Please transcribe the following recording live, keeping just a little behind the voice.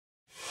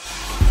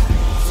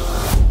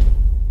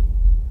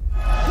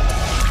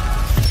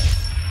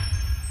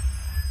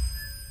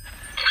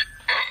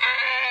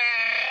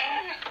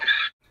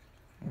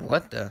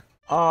What the?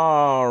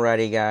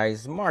 Alrighty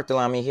guys, Mark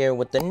Delamy here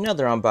with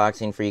another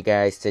unboxing for you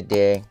guys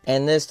today.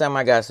 And this time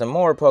I got some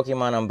more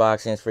Pokemon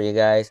unboxings for you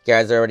guys. You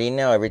guys already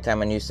know every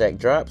time a new set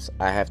drops,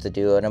 I have to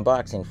do an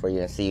unboxing for you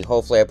and see,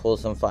 hopefully I pull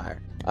some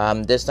fire.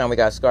 This time we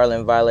got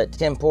Scarlet Violet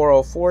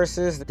Temporal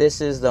Forces. This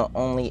is the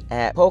only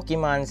at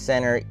Pokémon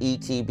Center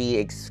ETB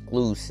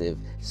exclusive.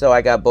 So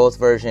I got both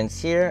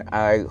versions here.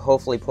 I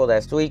hopefully pull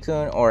that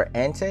Suicune or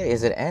Entei.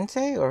 Is it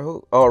Entei or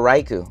who? Oh,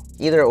 Raikou.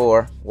 Either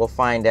or, we'll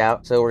find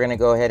out. So we're gonna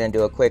go ahead and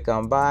do a quick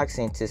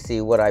unboxing to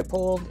see what I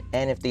pulled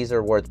and if these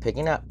are worth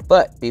picking up.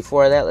 But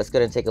before that, let's go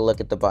and take a look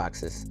at the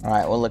boxes. All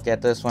right, we'll look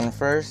at this one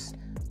first.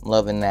 I'm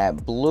loving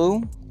that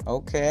blue.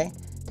 Okay,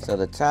 so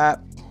the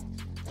top,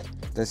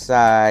 the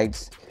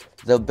sides,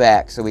 the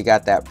back. So we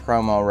got that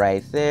promo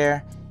right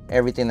there.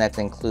 Everything that's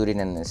included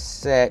in this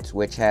set,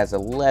 which has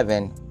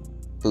 11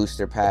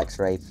 booster packs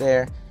right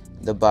there.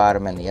 The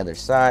bottom and the other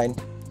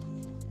side.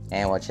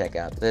 And we'll check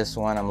out this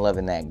one. I'm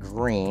loving that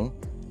green.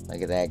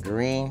 Look at that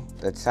green.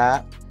 The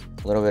top,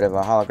 a little bit of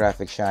a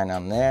holographic shine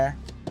on there.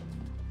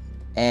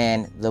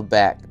 And the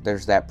back,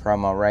 there's that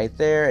promo right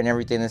there, and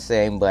everything the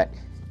same, but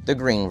the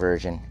green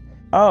version.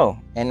 Oh,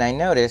 and I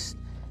noticed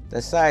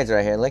the sides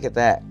right here. Look at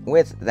that,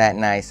 with that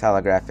nice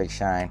holographic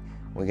shine.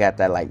 We got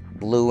that like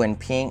blue and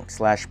pink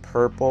 /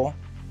 purple.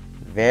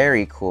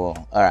 Very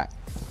cool. All right.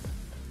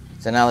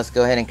 So now let's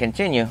go ahead and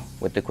continue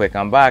with the quick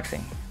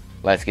unboxing.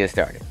 Let's get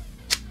started.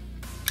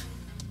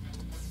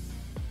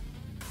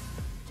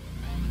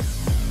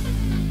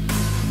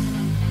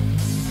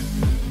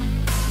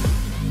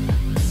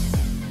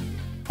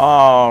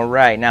 All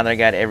right, now that I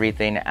got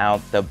everything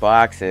out the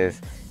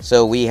boxes,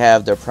 so we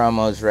have the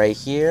promos right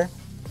here.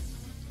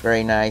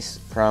 Very nice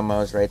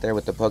promos right there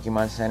with the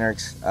Pokémon Center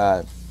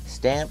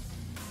stamp,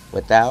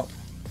 without,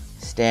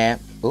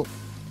 stamp, oop,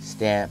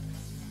 stamp,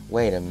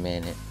 wait a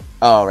minute.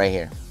 Oh, right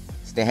here,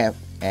 stamp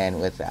and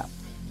without.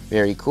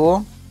 Very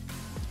cool.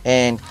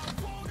 And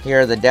here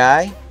are the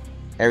die.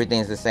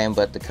 Everything's the same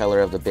but the color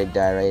of the big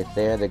die right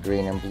there, the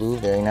green and blue,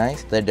 very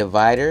nice. The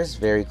dividers,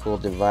 very cool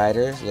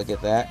dividers, look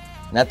at that.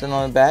 Nothing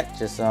on the back,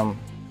 just some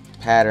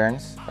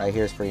patterns. Right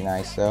here is pretty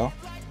nice though.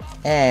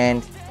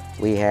 And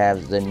we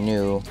have the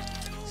new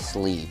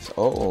sleeves.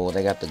 Oh,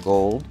 they got the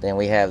gold. Then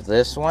we have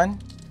this one.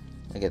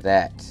 Look at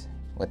that.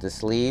 With the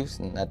sleeves,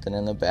 nothing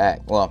in the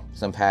back. Well,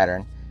 some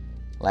pattern,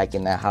 like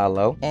in that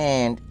hollow.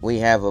 And we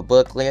have a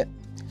booklet.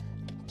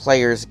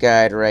 Player's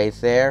guide right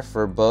there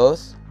for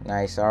both.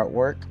 Nice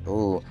artwork.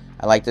 Ooh,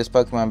 I like this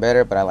Pokemon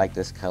better, but I like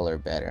this color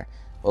better.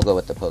 We'll go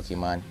with the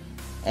Pokemon.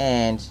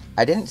 And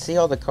I didn't see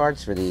all the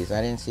cards for these.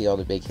 I didn't see all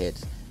the big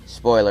hits.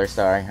 Spoiler,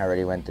 sorry. I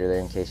already went through there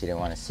in case you didn't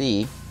want to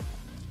see.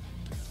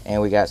 And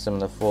we got some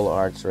of the full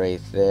arts right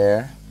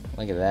there.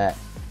 Look at that.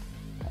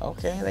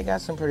 Okay, they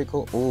got some pretty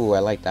cool. Ooh, I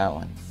like that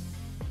one.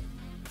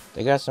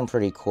 They got some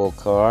pretty cool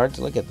cards.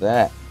 Look at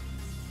that.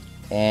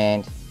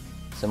 And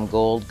some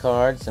gold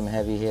cards, some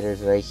heavy hitters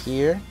right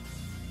here.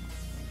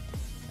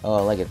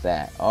 Oh, look at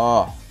that.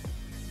 Oh,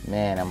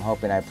 man, I'm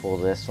hoping I pull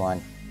this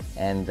one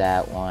and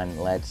that one.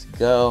 Let's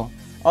go.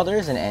 Oh, there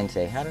is an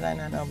Entei. How did I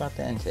not know about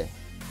the Entei?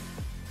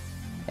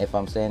 If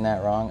I'm saying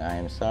that wrong, I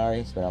am sorry.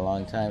 It's been a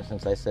long time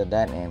since I said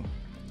that name.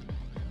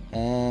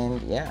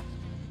 And yeah,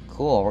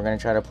 cool. We're going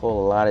to try to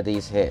pull a lot of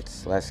these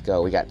hits. Let's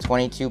go. We got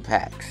 22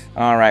 packs.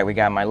 All right, we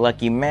got my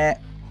Lucky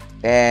Matt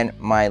and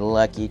my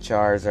Lucky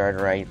Charizard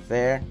right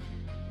there.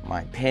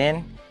 My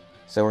pin.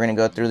 So we're going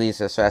to go through these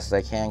as fast as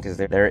I can because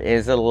there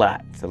is a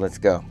lot. So let's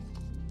go.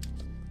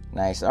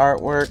 Nice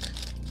artwork.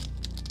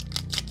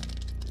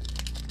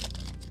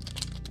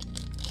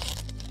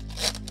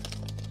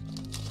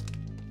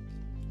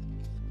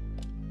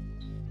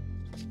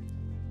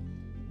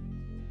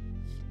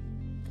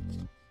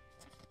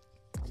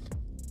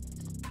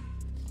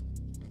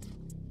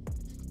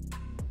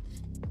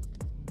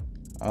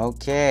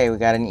 Okay, we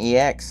got an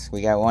EX.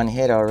 We got one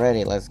hit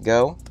already. Let's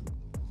go.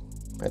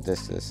 Put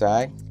this to the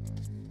side.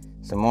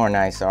 Some more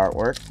nice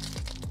artwork.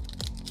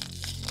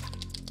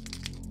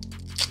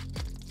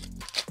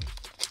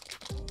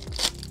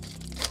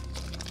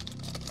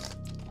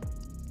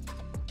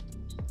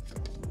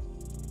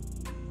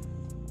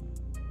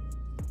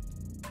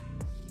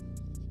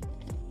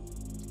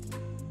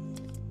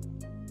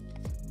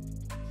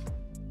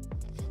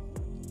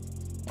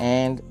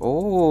 And,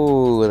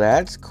 oh,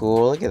 that's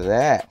cool. Look at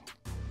that.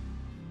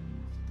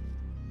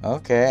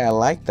 Okay, I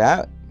like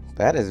that.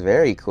 That is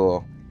very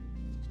cool.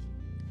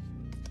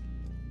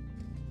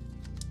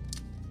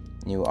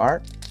 New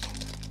art.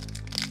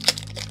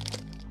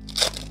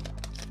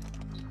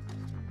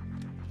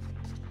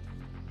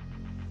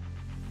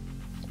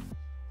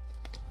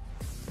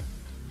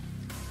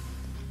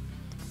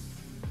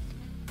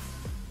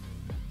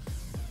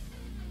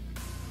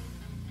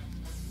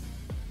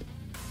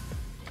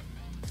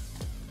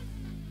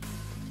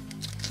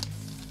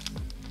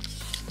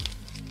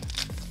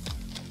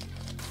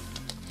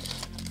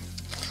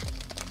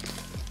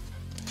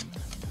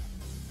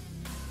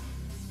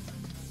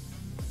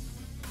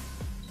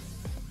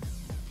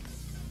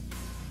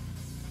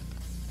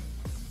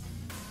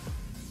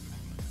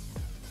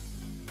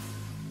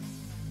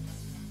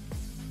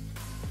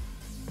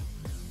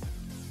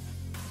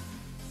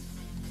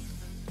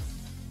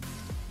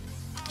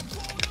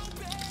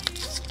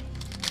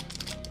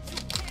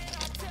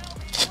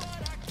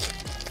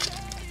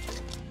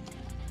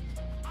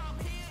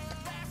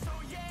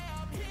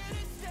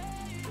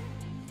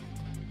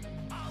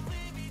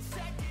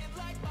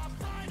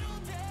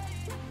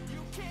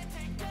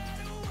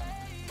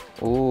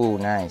 Ooh,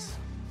 nice.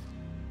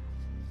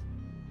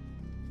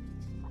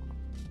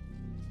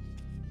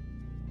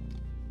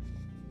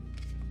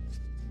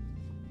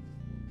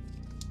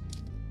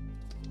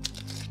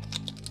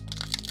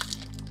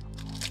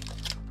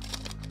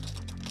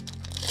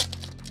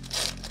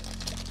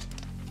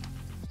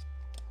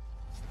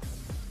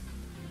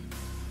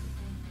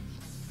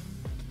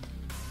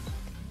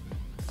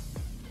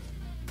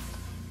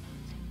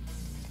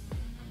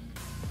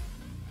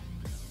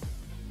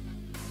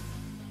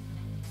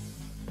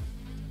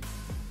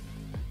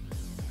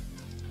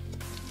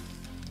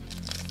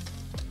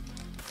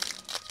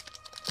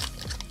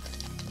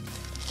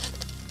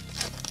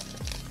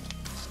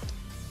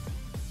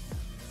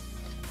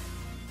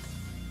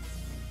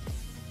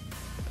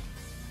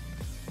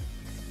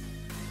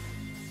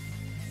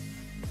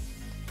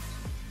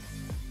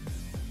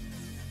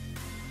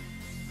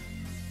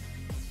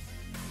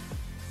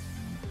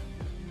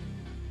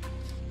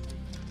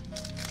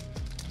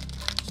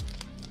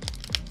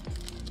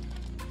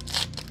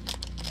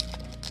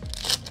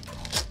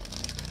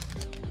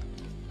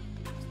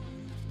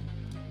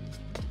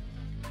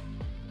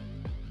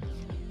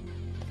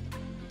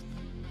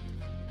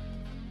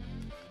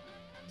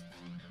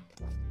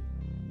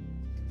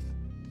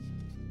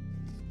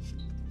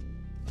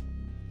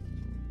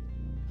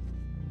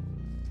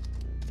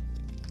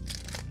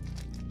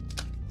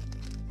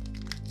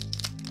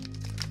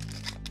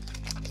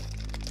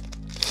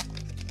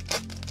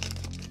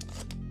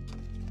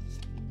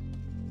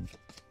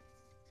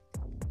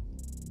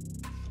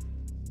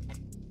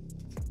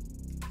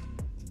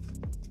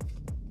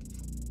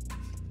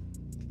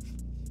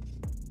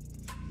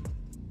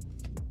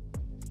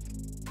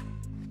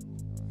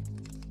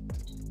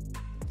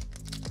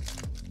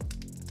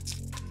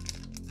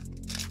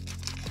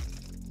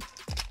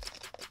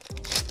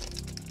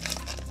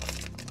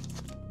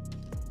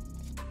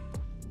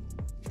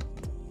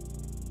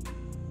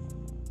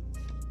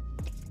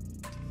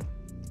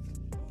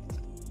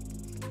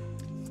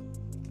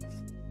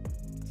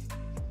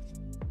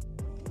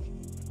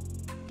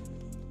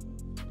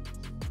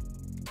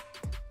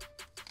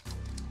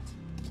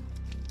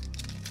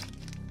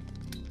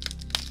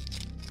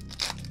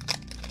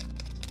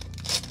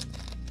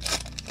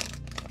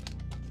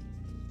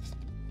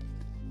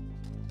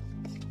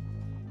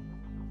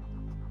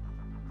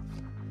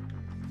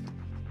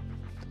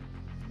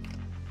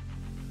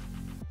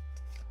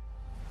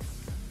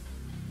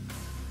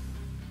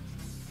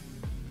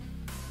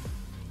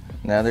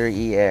 Another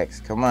EX.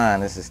 Come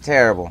on, this is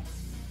terrible.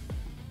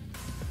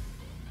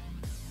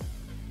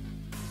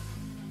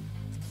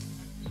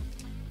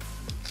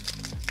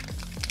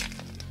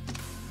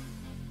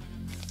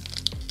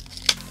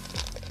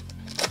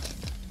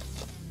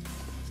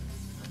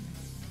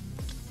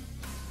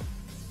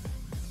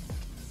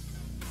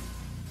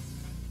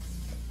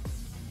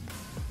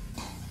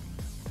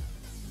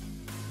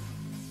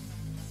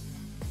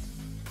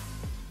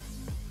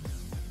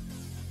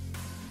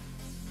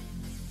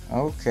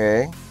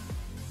 Okay.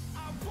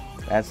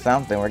 That's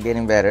something. We're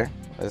getting better.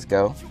 Let's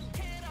go.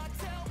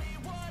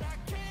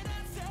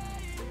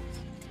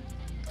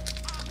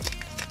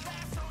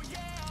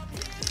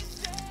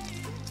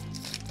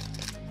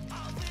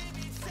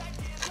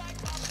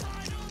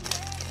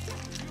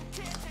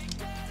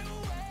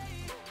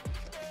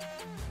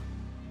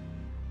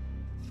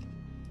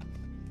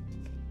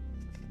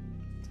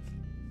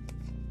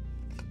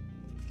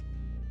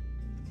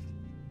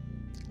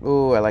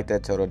 Ooh, I like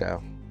that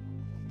Totodile.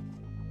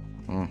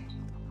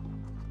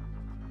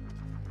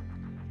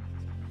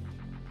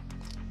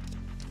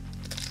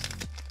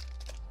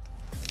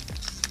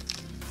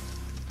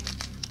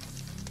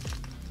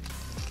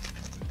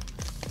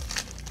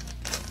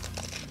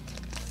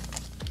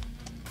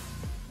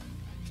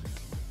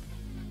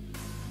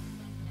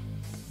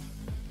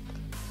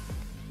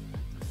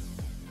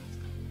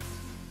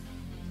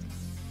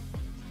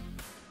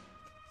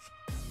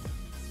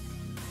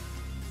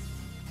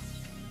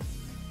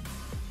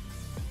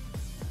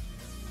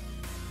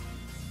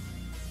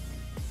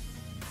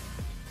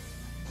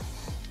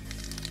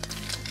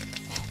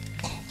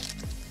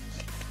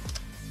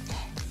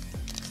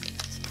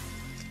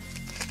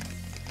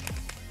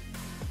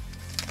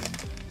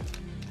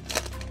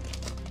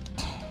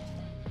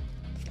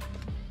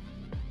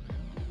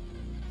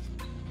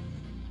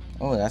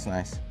 Oh, that's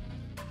nice.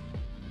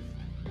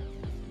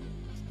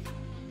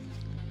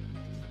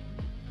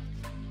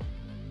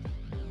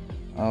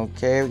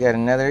 Okay, we got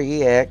another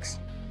EX.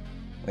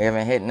 We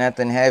haven't hit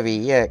nothing heavy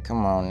yet.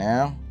 Come on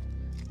now.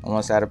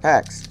 Almost out of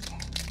packs.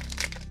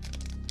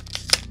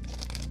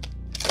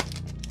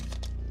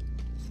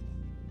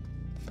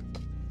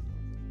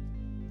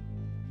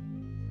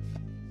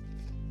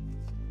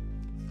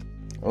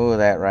 Oh,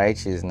 that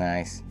Raichu is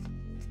nice.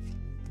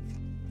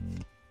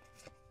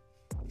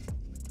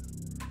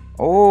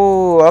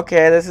 Oh,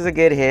 okay, this is a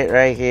good hit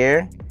right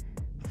here.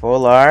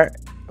 Full art.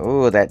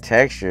 Oh, that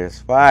texture is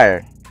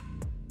fire.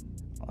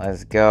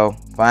 Let's go.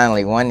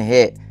 Finally, one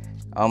hit.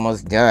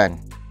 Almost done.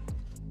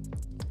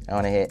 I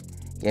want to hit.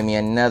 Give me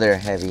another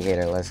heavy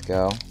hitter. Let's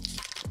go.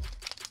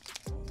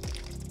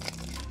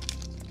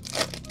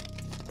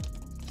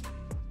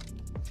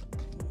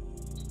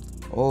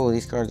 Oh,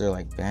 these cards are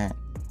like bent.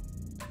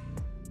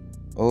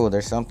 Oh,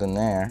 there's something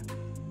there.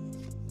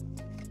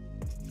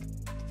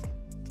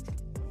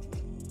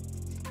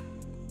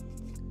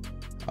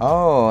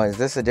 Oh, is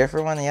this a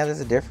different one? Yeah, this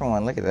is a different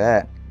one. Look at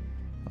that.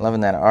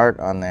 Loving that art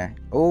on there.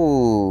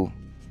 Ooh,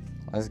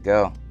 let's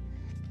go.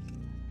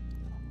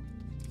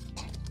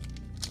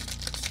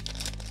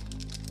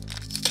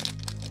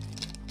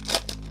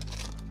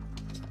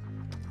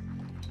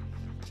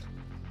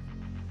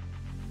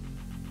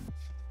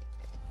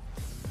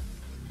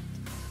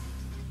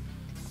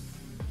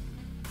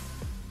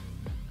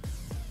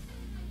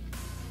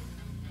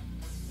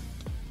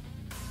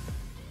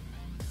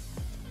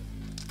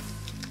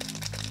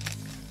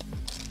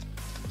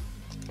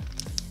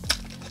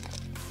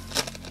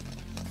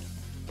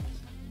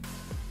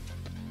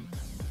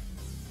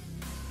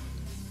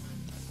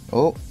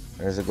 Oh,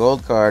 there's a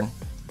gold card.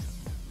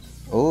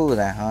 Oh,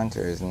 that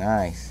hunter is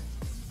nice.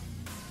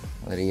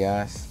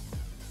 Lydias.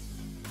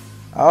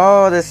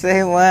 Oh, the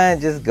same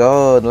one, just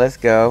gold. Let's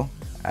go.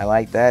 I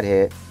like that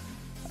hit.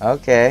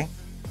 Okay.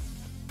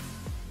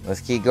 Let's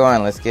keep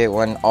going. Let's get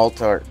one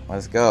alt art.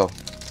 Let's go.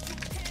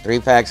 3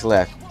 packs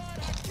left.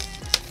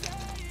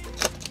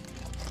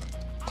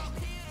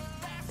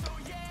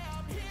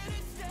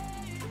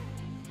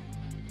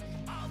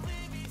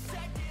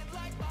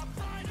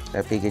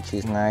 That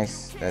Pikachu's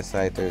nice. That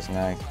Scyther's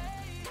nice.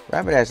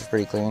 Rapidash is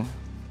pretty clean.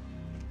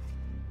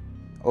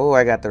 Oh,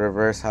 I got the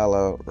reverse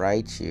hollow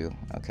Raichu.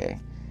 Okay.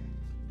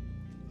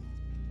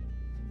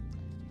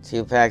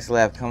 2 packs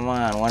left. Come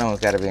on. One of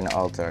them's got to be an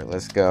alt art.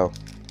 Let's go.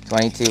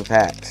 22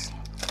 packs.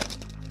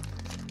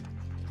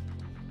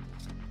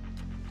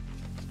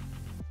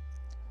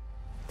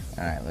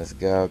 Alright, let's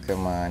go.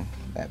 Come on.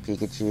 That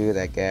Pikachu,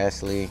 that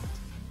Ghastly.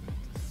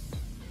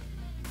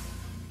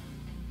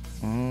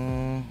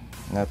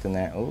 Nothing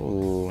there.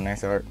 Ooh,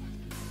 nice art.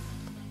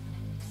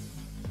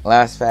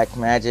 Last pack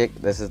magic.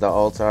 This is the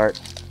alt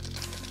art.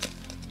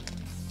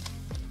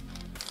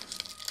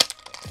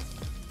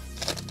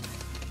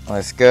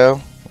 Let's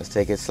go. Let's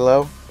take it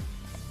slow.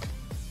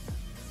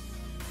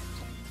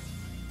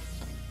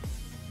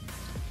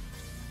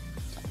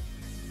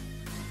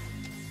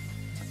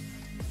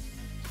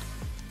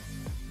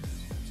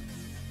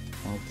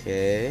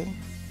 Okay.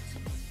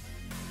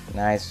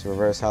 Nice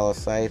reverse hollow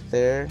scythe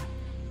there.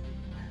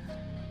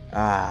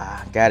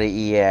 Ah, got an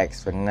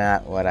EX, but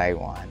not what I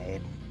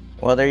wanted.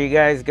 Well, there you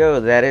guys go.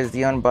 That is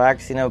the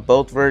unboxing of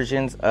both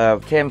versions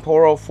of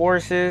Temporal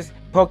Forces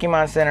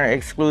Pokémon Center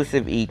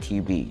Exclusive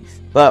ETBs.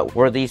 But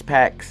were these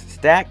packs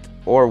stacked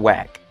or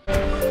whack?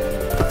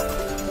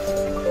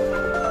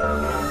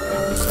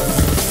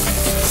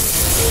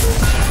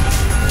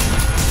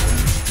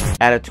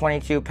 Out of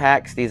 22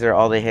 packs, these are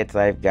all the hits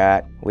I've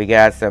got. We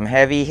got some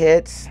heavy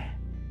hits,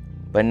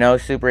 but no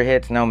super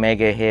hits, no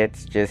mega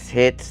hits, just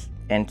hits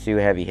and 2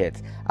 heavy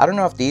hits. I don't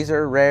know if these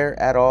are rare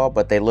at all,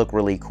 but they look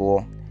really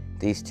cool.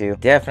 These two.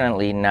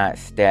 Definitely not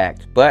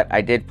stacked, but I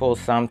did pull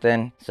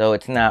something, so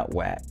it's not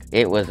whack.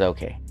 It was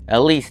okay.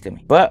 At least to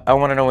me. But I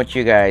want to know what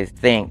you guys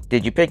think.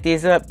 Did you pick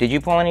these up? Did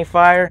you pull any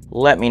fire?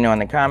 Let me know in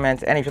the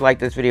comments. And if you liked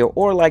this video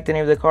or liked any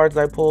of the cards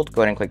I pulled,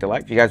 go ahead and click the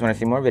like. If you guys want to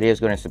see more videos,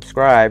 go ahead and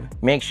subscribe.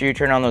 Make sure you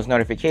turn on those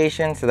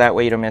notifications so that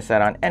way you don't miss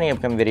out on any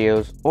upcoming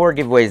videos or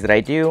giveaways that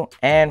I do.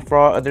 And for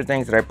all other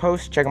things that I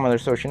post, check out my other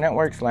social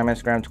networks like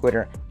Instagram,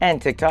 Twitter,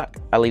 and TikTok.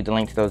 I'll leave the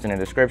link to those in the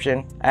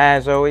description.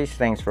 As always,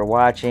 thanks for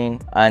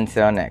watching.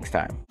 Until next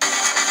time.